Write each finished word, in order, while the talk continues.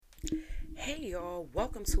Hey y'all,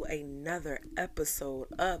 welcome to another episode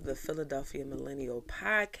of the Philadelphia Millennial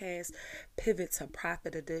Podcast, Pivot to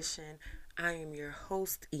Profit Edition. I am your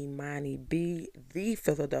host, Imani B, the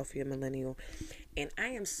Philadelphia Millennial, and I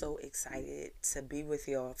am so excited to be with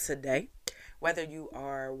y'all today. Whether you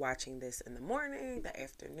are watching this in the morning, the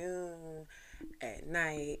afternoon, at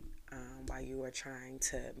night, while you are trying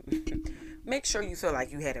to make sure you feel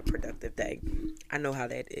like you had a productive day. I know how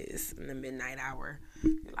that is in the midnight hour.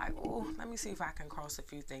 You're like, oh, let me see if I can cross a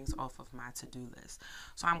few things off of my to-do list.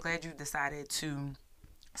 So I'm glad you decided to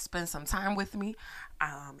spend some time with me.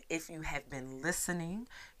 If you have been listening,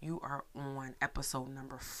 you are on episode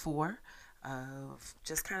number 4 of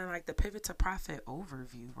just kind of like the Pivot to Profit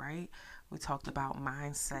overview, right? We talked about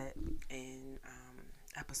mindset in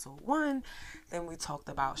episode 1, then we talked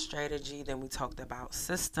about strategy, then we talked about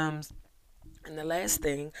systems, and the last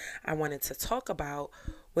thing I wanted to talk about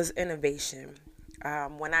was innovation.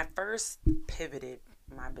 When I first pivoted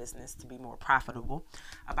my business to be more profitable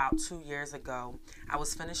about 2 years ago, I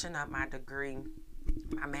was finishing up my degree,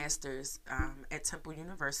 my master's at Temple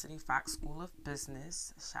University, Fox School of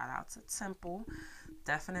Business. Shout out to Temple.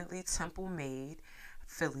 Definitely Temple made,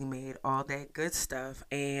 Philly made, all that good stuff.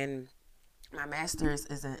 And my master's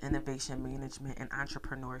is in innovation management and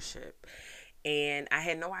entrepreneurship. And I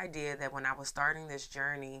had no idea that when I was starting this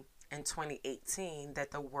journey in 2018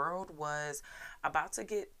 that the world was about to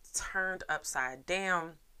get turned upside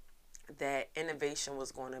down, that innovation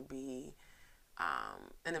was going to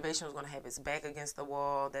have its back against the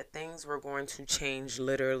wall, that things were going to change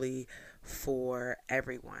literally for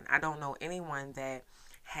everyone. I don't know anyone that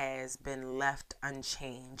has been left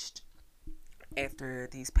unchanged after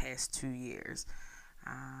these past 2 years.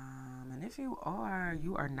 And if you are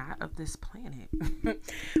not of this planet.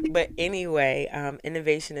 But anyway,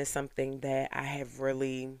 innovation is something that I have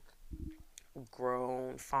really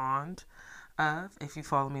grown fond of. If you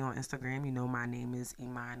follow me on Instagram, you know my name is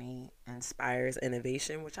Imani Inspires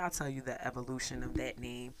Innovation, which I'll tell you the evolution of that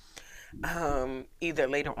name either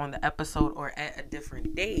later on the episode or at a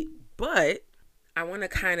different date. But I want to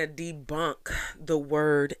kind of debunk the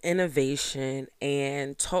word innovation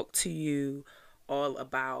and talk to you all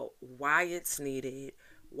about why it's needed,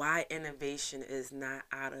 why innovation is not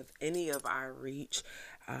out of any of our reach,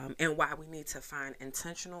 and why we need to find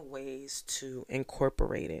intentional ways to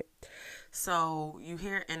incorporate it. So you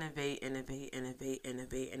hear innovate, innovate, innovate,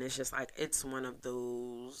 innovate, and it's just like it's one of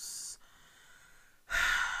those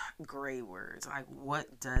gray words. Like,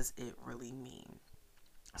 what does it really mean?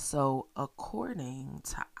 So, according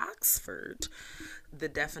to Oxford, the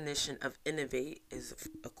definition of innovate is,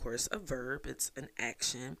 of course, a verb, it's an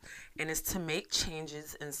action, and it's to make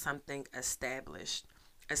changes in something established,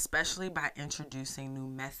 especially by introducing new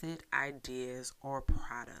method, ideas, or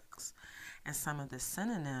products. And some of the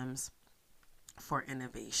synonyms for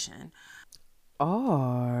innovation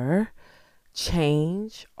are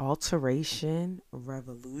change, alteration,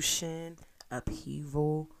 revolution,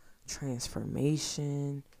 upheaval,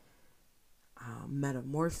 transformation,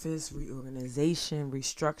 metamorphosis, reorganization,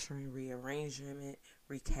 restructuring, rearrangement,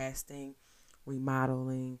 recasting,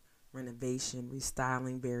 remodeling, renovation,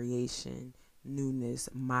 restyling, variation, newness,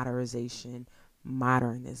 modernization,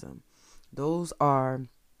 modernism. Those are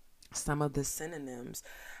some of the synonyms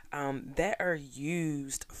that are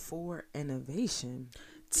used for innovation.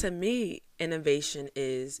 To me, innovation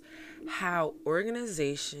is how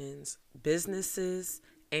organizations, businesses,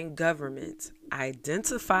 and governments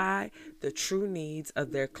identify the true needs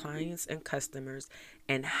of their clients and customers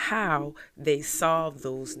and how they solve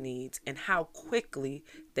those needs and how quickly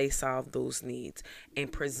they solve those needs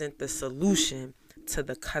and present the solution to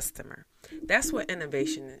the customer. That's what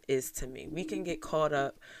innovation is to me. We can get caught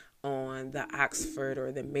up on the Oxford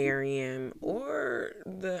or the Merriam or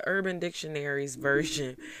the Urban Dictionary's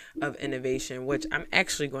version of innovation, which I'm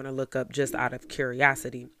actually going to look up just out of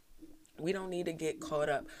curiosity. We don't need to get caught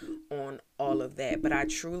up on all of that, but I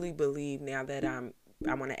truly believe now that I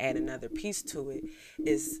want to add another piece to it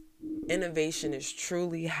is innovation is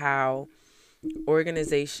truly how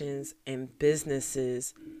organizations and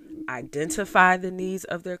businesses identify the needs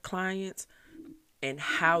of their clients and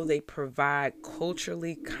how they provide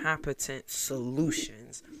culturally competent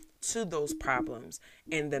solutions to those problems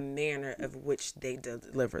and the manner of which they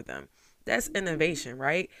deliver them. That's innovation,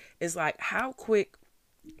 right? It's like, how quick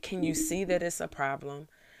can you see that it's a problem?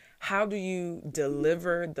 How do you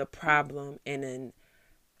deliver the problem in a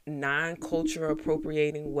non-culture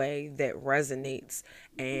appropriating way that resonates?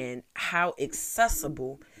 And how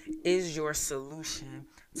accessible is your solution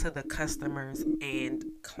to the customers and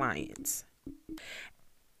clients?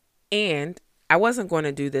 And I wasn't going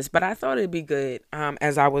to do this, but I thought it'd be good,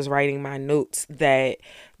 as I was writing my notes, that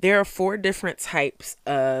there are 4 different types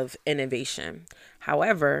of innovation.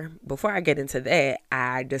 However, before I get into that,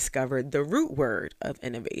 I discovered the root word of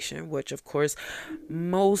innovation, which, of course,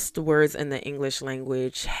 most words in the English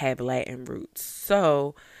language have Latin roots.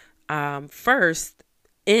 So, first,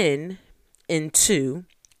 into,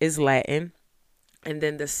 is Latin. And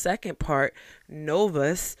then the second part,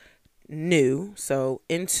 novus, new, so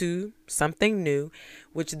into something new,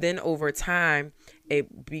 which then over time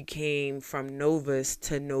it became from novus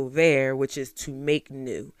to novare, which is to make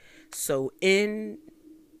new. So in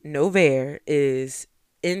novare is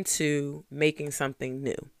into making something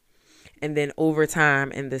new. And then over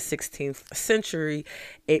time in the 16th century,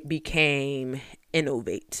 it became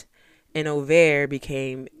innovate. Innovare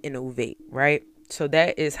became innovate, right? So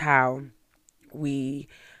that is how we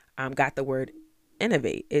got the word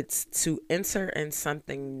innovate. It's to enter in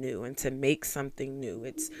something new and to make something new.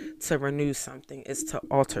 It's to renew something. It's to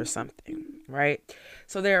alter something, right?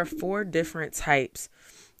 So there are 4 different types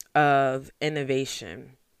of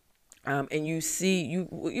innovation. And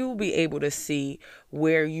you'll be able to see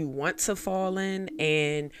where you want to fall in,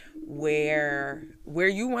 and where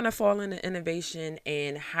you want to fall into innovation,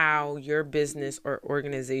 and how your business or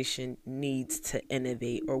organization needs to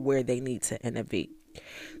innovate, or where they need to innovate.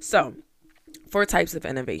 So 4 types of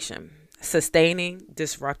innovation: sustaining,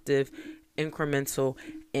 disruptive, incremental,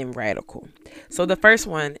 and radical. So the first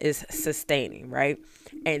one is sustaining, right?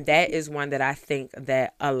 And that is one that I think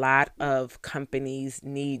that a lot of companies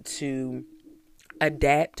need to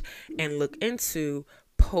adapt and look into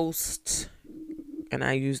post, and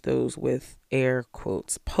I use those with air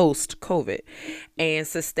quotes, post COVID. And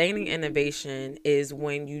sustaining innovation is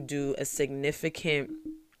when you do a significant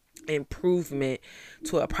improvement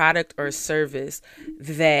to a product or service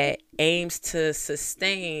that aims to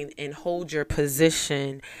sustain and hold your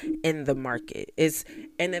position in the market. It's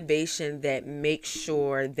innovation that makes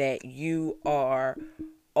sure that you are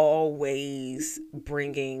always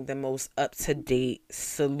bringing the most up-to-date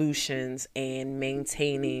solutions and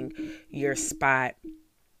maintaining your spot,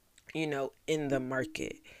 in the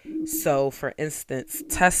market. So for instance,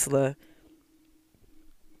 Tesla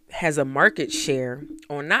has a market share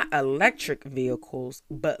on not electric vehicles,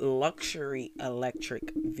 but luxury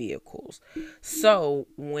electric vehicles. So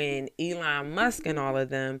when Elon Musk and all of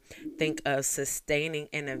them think of sustaining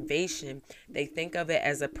innovation, they think of it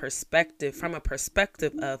as from a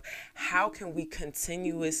perspective of how can we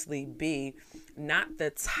continuously be not the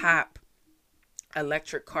top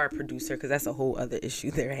electric car producer, because that's a whole other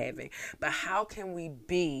issue they're having, but how can we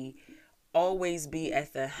always be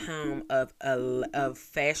at the helm of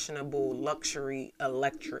fashionable luxury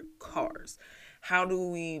electric cars? How do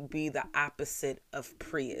we be the opposite of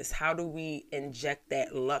Prius? How do we inject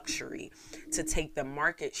that luxury to take the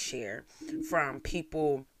market share from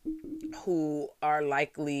people who are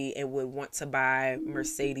likely and would want to buy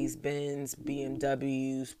Mercedes-Benz,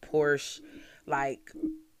 BMWs, Porsche, like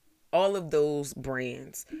all of those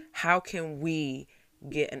brands? How can we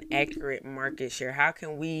get an accurate market share? How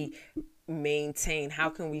can we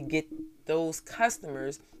get those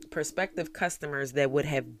prospective customers that would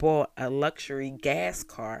have bought a luxury gas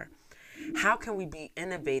car? How can we be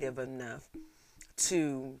innovative enough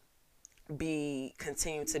to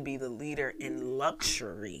continue to be the leader in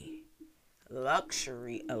luxury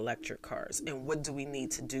electric cars? And what do we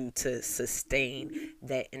need to do to sustain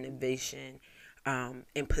that innovation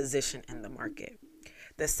and position in the market?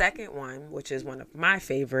 The second one, which is one of my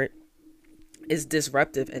favorite, is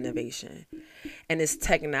disruptive innovation. And it's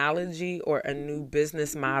technology or a new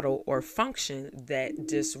business model or function that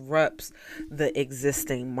disrupts the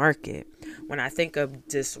existing market. When I think of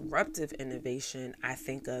disruptive innovation, I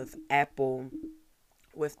think of Apple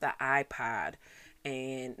with the iPod,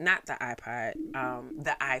 and not the iPod,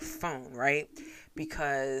 the iPhone, right?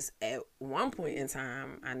 Because at one point in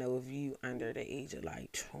time, I know if you under the age of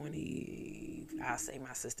like 20, I'll say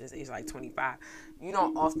my sister's age like 25, you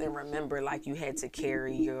don't often remember like you had to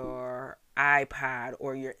carry your iPod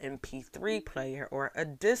or your MP3 player or a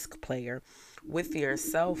disc player with your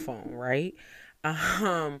cell phone, right?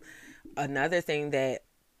 Another thing that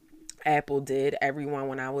Apple did, everyone,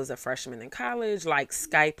 when I was a freshman in college, like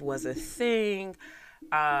Skype was a thing.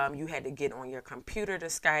 You had to get on your computer to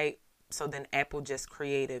Skype. So then Apple just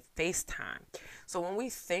created FaceTime. So when we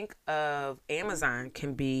think of Amazon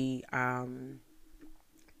can be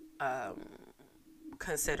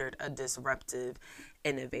considered a disruptive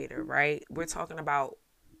innovator, right? We're talking about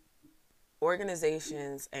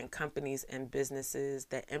organizations and companies and businesses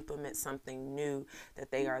that implement something new,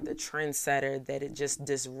 that they are the trendsetter, that it just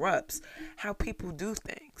disrupts how people do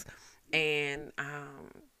things. And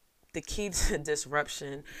the key to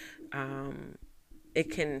disruption, it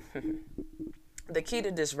can, the key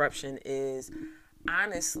to disruption is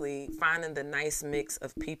honestly finding the nice mix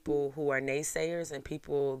of people who are naysayers and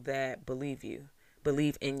people that believe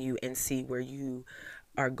in you, and see where you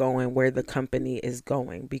are going, where the company is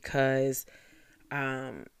going. Because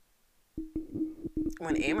um,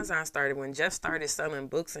 when Amazon started, when Jeff started selling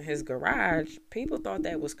books in his garage, people thought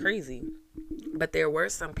that was crazy. But there were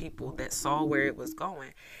some people that saw where it was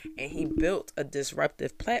going, and he built a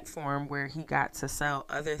disruptive platform where he got to sell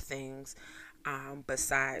other things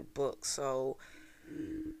beside books. So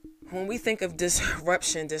when we think of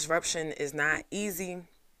disruption, disruption is not easy,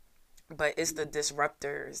 but it's the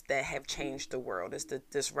disruptors that have changed the world. It's the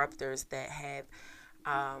disruptors that have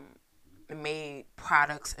um, made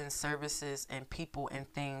products and services and people and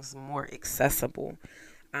things more accessible.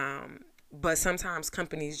 But sometimes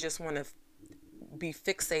companies just want to be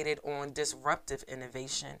fixated on disruptive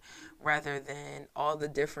innovation rather than all the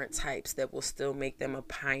different types that will still make them a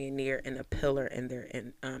pioneer and a pillar in their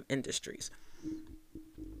industries.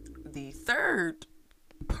 The third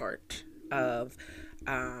part of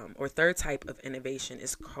or third type of innovation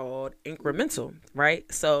is called incremental,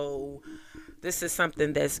 right? So this is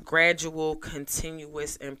something that's gradual,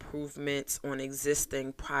 continuous improvements on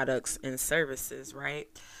existing products and services, right?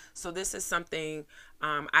 So this is something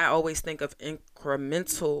I always think of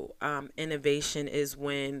incremental innovation is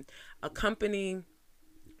when a company,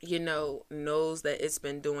 knows that it's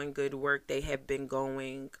been doing good work. They have been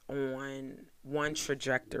going on one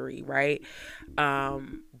trajectory, right?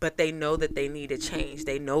 But they know that they need a change.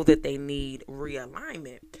 They know that they need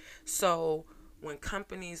realignment. So when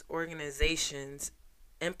companies, organizations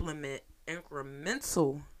implement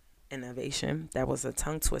incremental innovation, that was a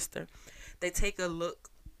tongue twister, they take a look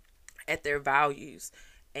at their values.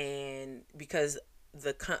 And because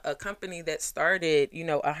a company that started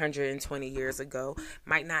 120 years ago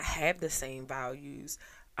might not have the same values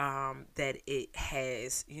that it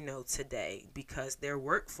has today, because their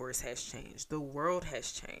workforce has changed, the world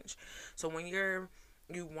has changed. So when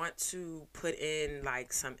you want to put in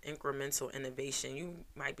like some incremental innovation, you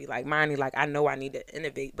might be like, Monty, like, I know I need to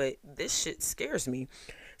innovate, but this shit scares me.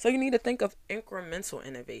 So you need to think of incremental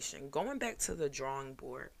innovation, going back to the drawing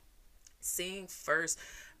board, seeing first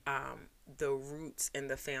the roots and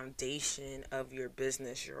the foundation of your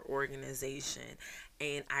business, your organization,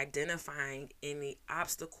 and identifying any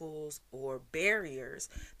obstacles or barriers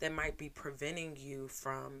that might be preventing you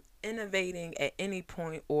from innovating at any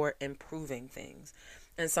point or improving things.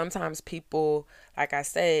 And sometimes people, like I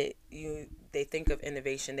said, they think of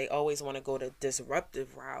innovation, they always want to go the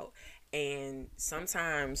disruptive route, and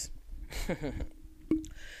sometimes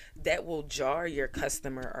that will jar your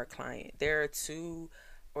customer or client. There are two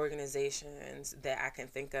organizations that I can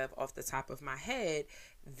think of off the top of my head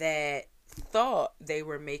that thought they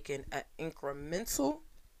were making an incremental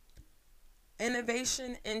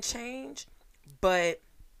innovation and change, but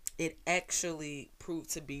it actually proved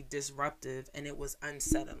to be disruptive and it was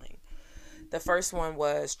unsettling. The first one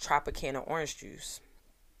was Tropicana orange juice.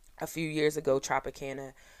 A few years ago,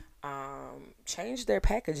 Tropicana changed their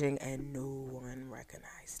packaging and no one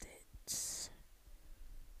recognized it.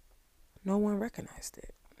 No one recognized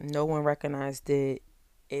it. No one recognized it.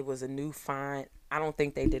 It was a new font. I don't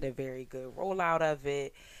think they did a very good rollout of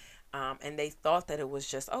it. And they thought that it was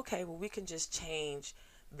just, okay, well, we can just change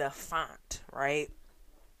the font, right?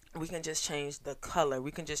 We can just change the color.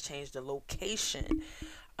 We can just change the location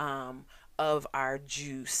of our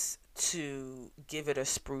juice to give it a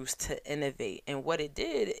spruce, to innovate. And what it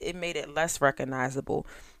did, it made it less recognizable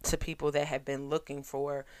to people that have been looking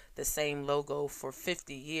for the same logo for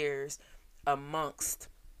 50 years amongst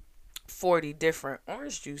 40 different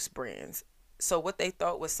orange juice brands. So what they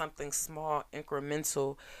thought was something small,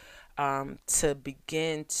 incremental, to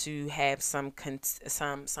begin to have some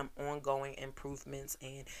ongoing improvements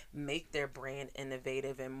and make their brand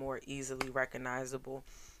innovative and more easily recognizable,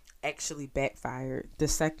 actually backfired. The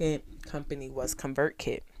second company was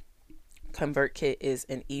ConvertKit. ConvertKit is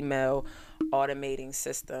an email automating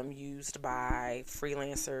system used by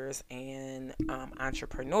freelancers and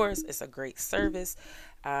entrepreneurs. It's a great service.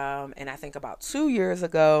 And I think about 2 years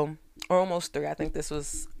ago, or almost 3, I think this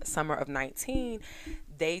was summer of 19,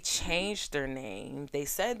 they changed their name. They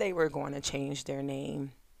said they were going to change their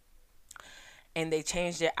name. And they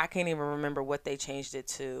changed it. I can't even remember what they changed it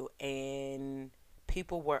to. And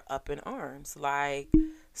people were up in arms. Like,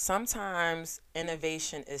 sometimes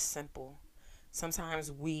innovation is simple.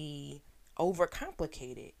 Sometimes we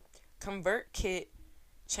overcomplicate it. ConvertKit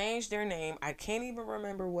changed their name. I can't even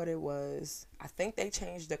remember what it was. I think they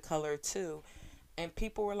changed the color too. And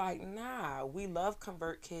people were like, nah, we love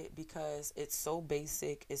ConvertKit because it's so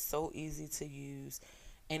basic, it's so easy to use,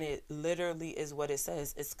 and it literally is what it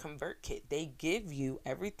says. It's ConvertKit. They give you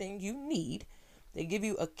everything you need. They give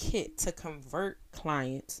you a kit to convert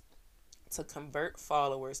clients, to convert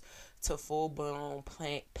followers to full blown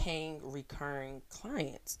paying recurring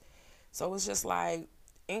clients. So it's just like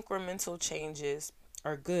incremental changes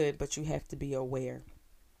are good, but you have to be aware.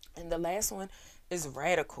 And the last one is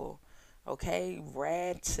radical. Okay,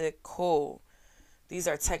 radical. These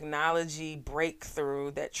are technology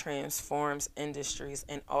breakthrough that transforms industries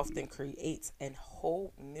and often creates a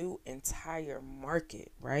whole new entire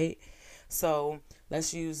market, right? So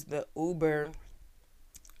let's use the Uber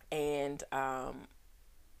and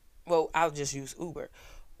well, I'll just use Uber.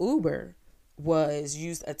 Uber was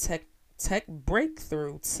used a tech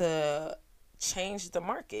breakthrough to change the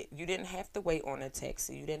market. You didn't have to wait on a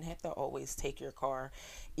taxi. You didn't have to always take your car,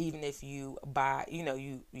 even if you buy,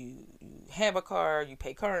 you have a car, you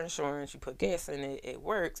pay car insurance, you put gas in it, it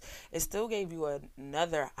works. It still gave you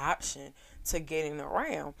another option to getting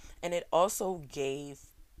around, and it also gave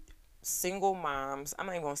single moms, I'm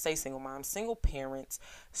not even going to say single moms, single parents,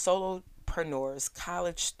 solopreneurs,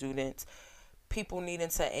 college students, people needing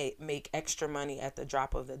to make extra money at the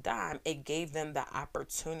drop of the dime. It gave them the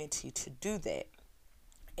opportunity to do that.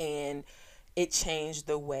 And it changed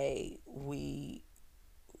the way we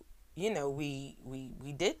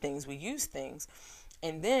did things, we used things.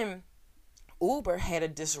 And then Uber had a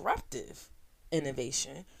disruptive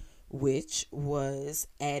innovation, which was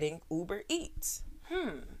adding Uber Eats.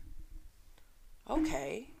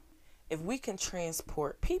 Okay, if we can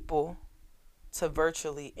transport people to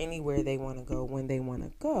virtually anywhere they want to go when they want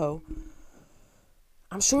to go,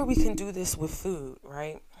 I'm sure we can do this with food,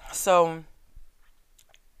 right? So,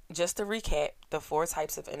 just to recap, the 4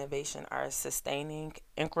 types of innovation are sustaining,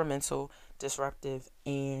 incremental, disruptive,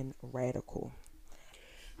 and radical.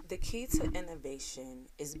 The key to innovation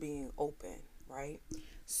is being open, right?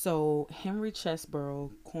 So, Henry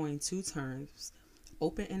Chesbrough coined 2 terms: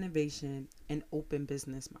 open innovation and open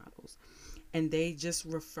business models. And they just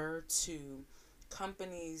refer to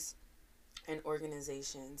companies and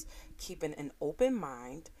organizations keeping an open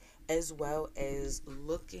mind, as well as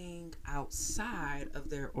looking outside of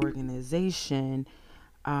their organization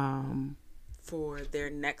for their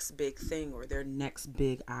next big thing or their next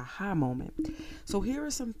big aha moment. So here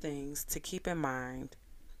are some things to keep in mind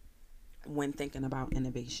when thinking about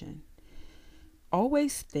innovation.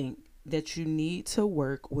 Always think that you need to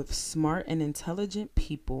work with smart and intelligent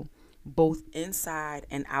people both inside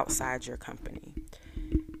and outside your company.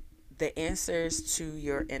 The answers to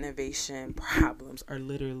your innovation problems are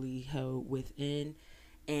literally held within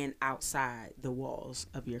and outside the walls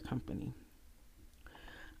of your company.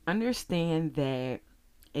 Understand that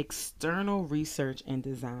external research and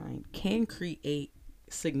design can create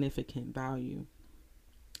significant value,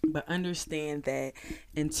 but understand that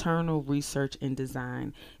internal research and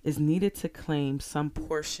design is needed to claim some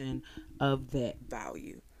portion of that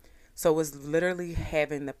value. So it's literally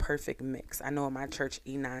having the perfect mix. I know in my church,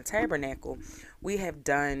 E9 Tabernacle, we have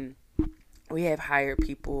hired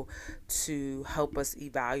people to help us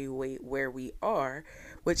evaluate where we are,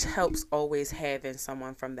 which helps always having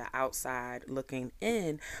someone from the outside looking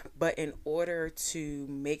in. But in order to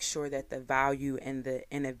make sure that the value and the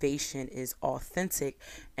innovation is authentic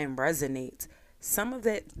and resonates, some of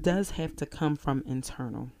that does have to come from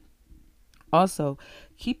internal. Also,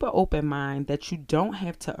 keep an open mind that you don't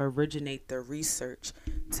have to originate the research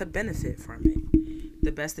to benefit from it.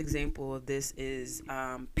 The best example of this is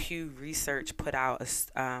Pew Research put out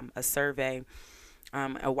a survey,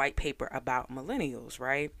 a white paper about millennials,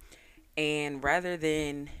 right? And rather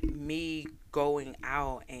than me going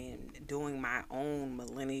out and doing my own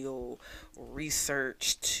millennial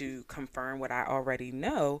research to confirm what I already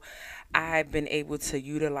know, I've been able to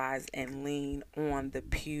utilize and lean on the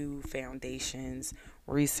Pew Foundation's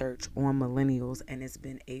research on millennials, and it's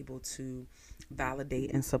been able to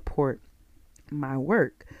validate and support my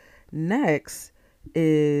work. Next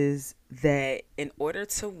is that in order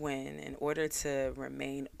to win, in order to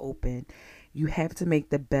remain open, you have to make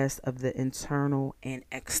the best of the internal and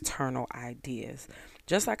external ideas.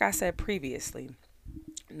 Just like I said previously,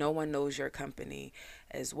 no one knows your company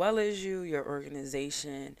as well as you, your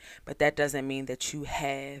organization, but that doesn't mean that you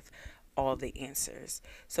have all the answers.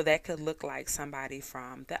 So that could look like somebody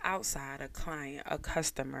from the outside, a client, a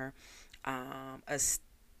customer, a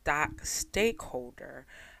stock stakeholder,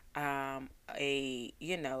 a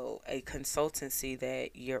consultancy that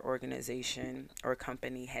your organization or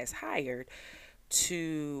company has hired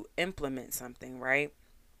to implement something, right?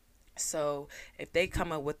 So if they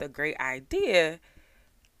come up with a great idea,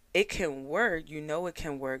 it can work. You know it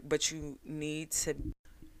can work, but you need to be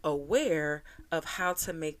aware of how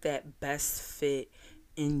to make that best fit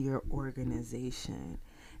in your organization.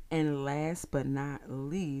 And last but not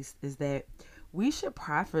least is that we should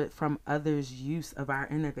profit from others' use of our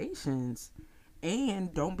innovations.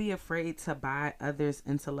 And don't be afraid to buy others'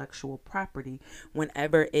 intellectual property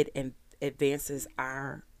whenever advances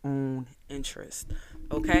our own interest.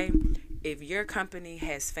 Okay? If your company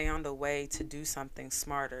has found a way to do something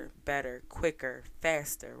smarter, better, quicker,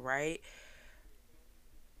 faster, right?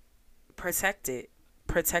 Protect it.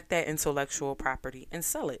 Protect that intellectual property and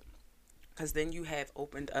sell it. Because then you have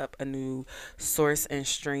opened up a new source and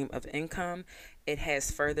stream of income. It has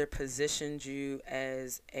further positioned you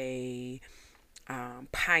as a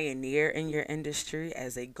pioneer in your industry,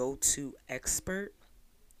 as a go-to expert,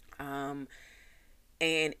 um,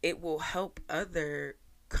 and it will help other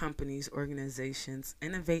companies, organizations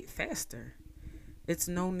innovate faster. It's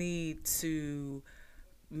no need to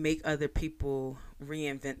make other people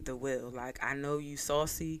reinvent the wheel. Like, I know you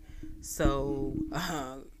saucy, so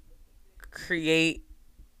create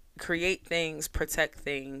things, protect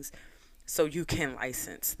things, so you can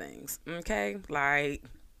license things. Okay, like,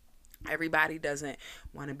 everybody doesn't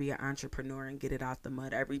want to be an entrepreneur and get it out the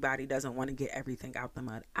mud. Everybody doesn't want to get everything out the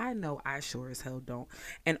mud. I know I sure as hell don't.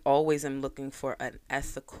 And always am looking for an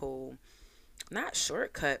ethical, not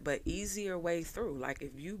shortcut, but easier way through. Like,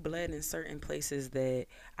 if you bled in certain places that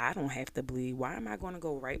I don't have to bleed, why am I going to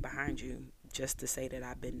go right behind you just to say that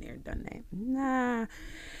I've been there, done that? Nah,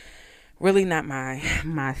 really not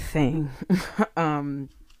my thing. And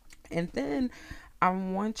then I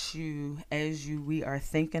want you, as we are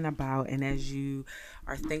thinking about, and as you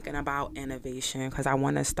are thinking about innovation, because I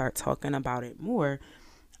want to start talking about it more,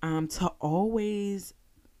 to always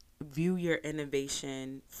view your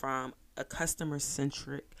innovation from a customer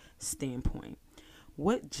centric standpoint.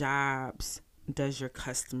 What jobs does your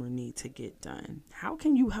customer need to get done? How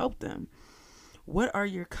can you help them? What are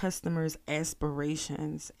your customers'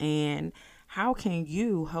 aspirations, and how can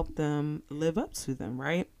you help them live up to them,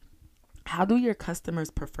 right? How do your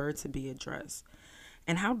customers prefer to be addressed?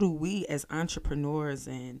 And how do we, as entrepreneurs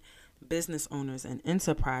and business owners and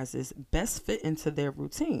enterprises, best fit into their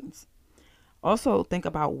routines? Also, think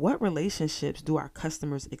about what relationships do our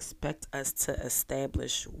customers expect us to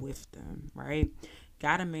establish with them, right?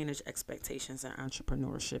 Got to manage expectations in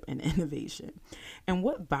entrepreneurship and innovation. And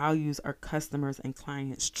what values are customers and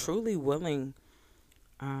clients truly willing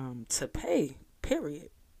to pay,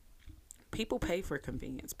 period? People pay for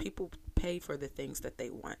convenience. People pay for the things that they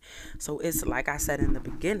want. So it's like I said in the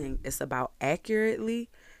beginning, it's about accurately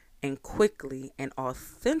and quickly and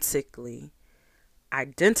authentically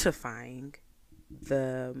identifying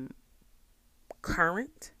the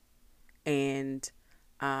current and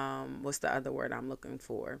what's the other word I'm looking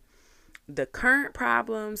for? The current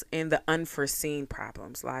problems and the unforeseen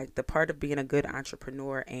problems. Like, the part of being a good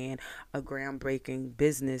entrepreneur and a groundbreaking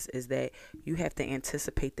business is that you have to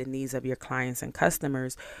anticipate the needs of your clients and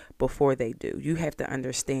customers before they do. You have to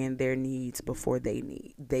understand their needs before they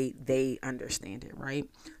understand it, right?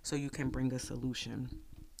 So you can bring a solution.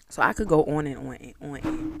 So I could go on and on and on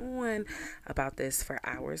and on about this for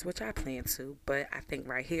hours, which I plan to, but I think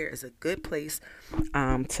right here is a good place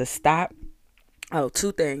to stop. Oh,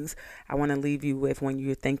 two things I want to leave you with when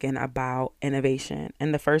you're thinking about innovation.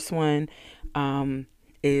 And the first one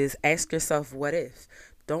is ask yourself, what if?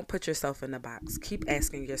 Don't put yourself in the box. Keep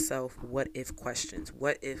asking yourself what if questions.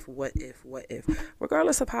 What if, what if, what if?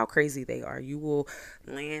 Regardless of how crazy they are, you will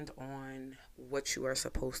land on what you are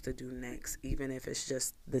supposed to do next, even if it's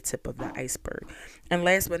just the tip of the iceberg. And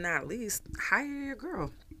last but not least, hire your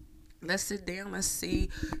girl. Let's sit down. Let's see,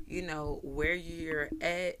 where you're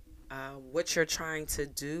at, what you're trying to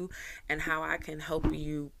do, and how I can help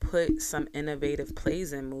you put some innovative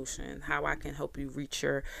plays in motion, how I can help you reach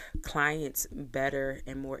your clients better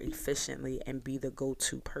and more efficiently and be the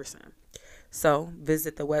go-to person. So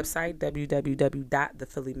visit the website,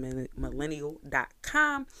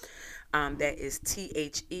 www.thephillymillennial.com. That is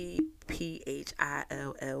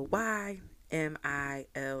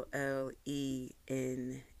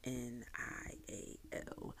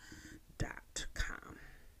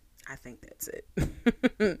I think that's it.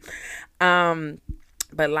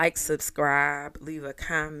 But like, subscribe, leave a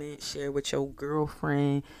comment, share with your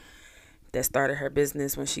girlfriend that started her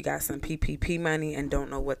business when she got some PPP money and don't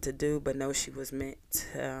know what to do, but know she was meant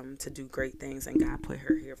to do great things, and God put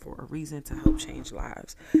her here for a reason, to help change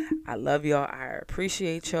lives. I love y'all. I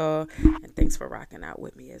appreciate y'all. And thanks for rocking out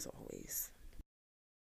with me as always.